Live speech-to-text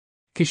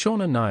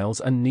Kishorna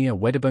Niles and Nia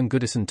Wedderburn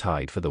Goodison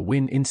tied for the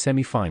win in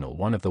semi-final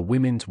 1 of the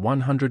women's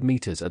 100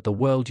 meters at the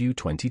World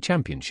U20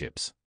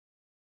 Championships.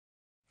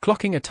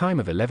 Clocking a time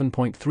of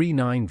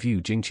 11.39,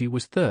 Vu Jingqi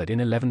was third in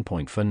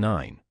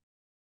 11.49.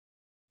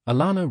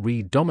 Alana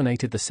Reid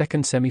dominated the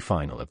second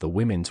semi-final of the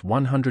women's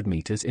 100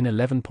 meters in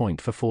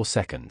 11.44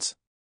 seconds.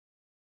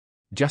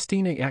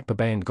 Justina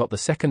Akbabayan got the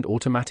second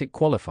automatic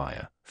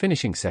qualifier,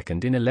 finishing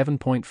second in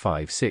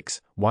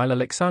 11.56, while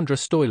Alexandra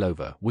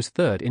Stoilova was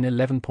third in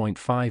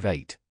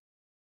 11.58.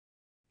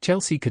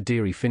 Chelsea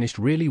Kadiri finished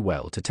really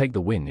well to take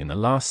the win in the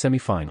last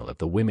semi-final of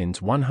the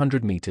women's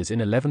 100 meters in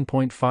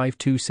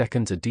 11.52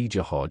 seconds.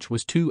 Adija Hodge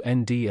was 2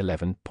 ND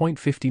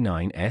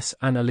 11.59s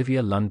and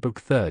Olivia Lundberg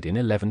third in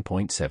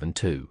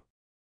 11.72.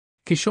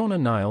 Kishorna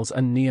Niles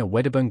and Nia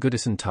Wedderburn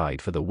Goodison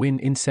tied for the win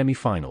in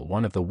semi-final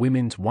 1 of the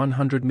women's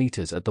 100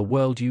 meters at the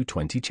World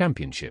U20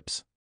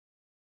 Championships.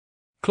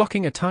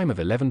 Clocking a time of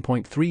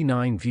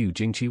 11.39, Vu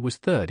Jingqi was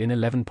third in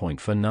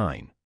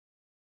 11.49.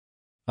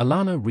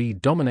 Alana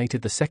Reid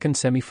dominated the second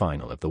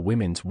semi-final of the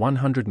women's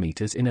 100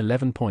 meters in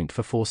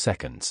 11.44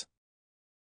 seconds.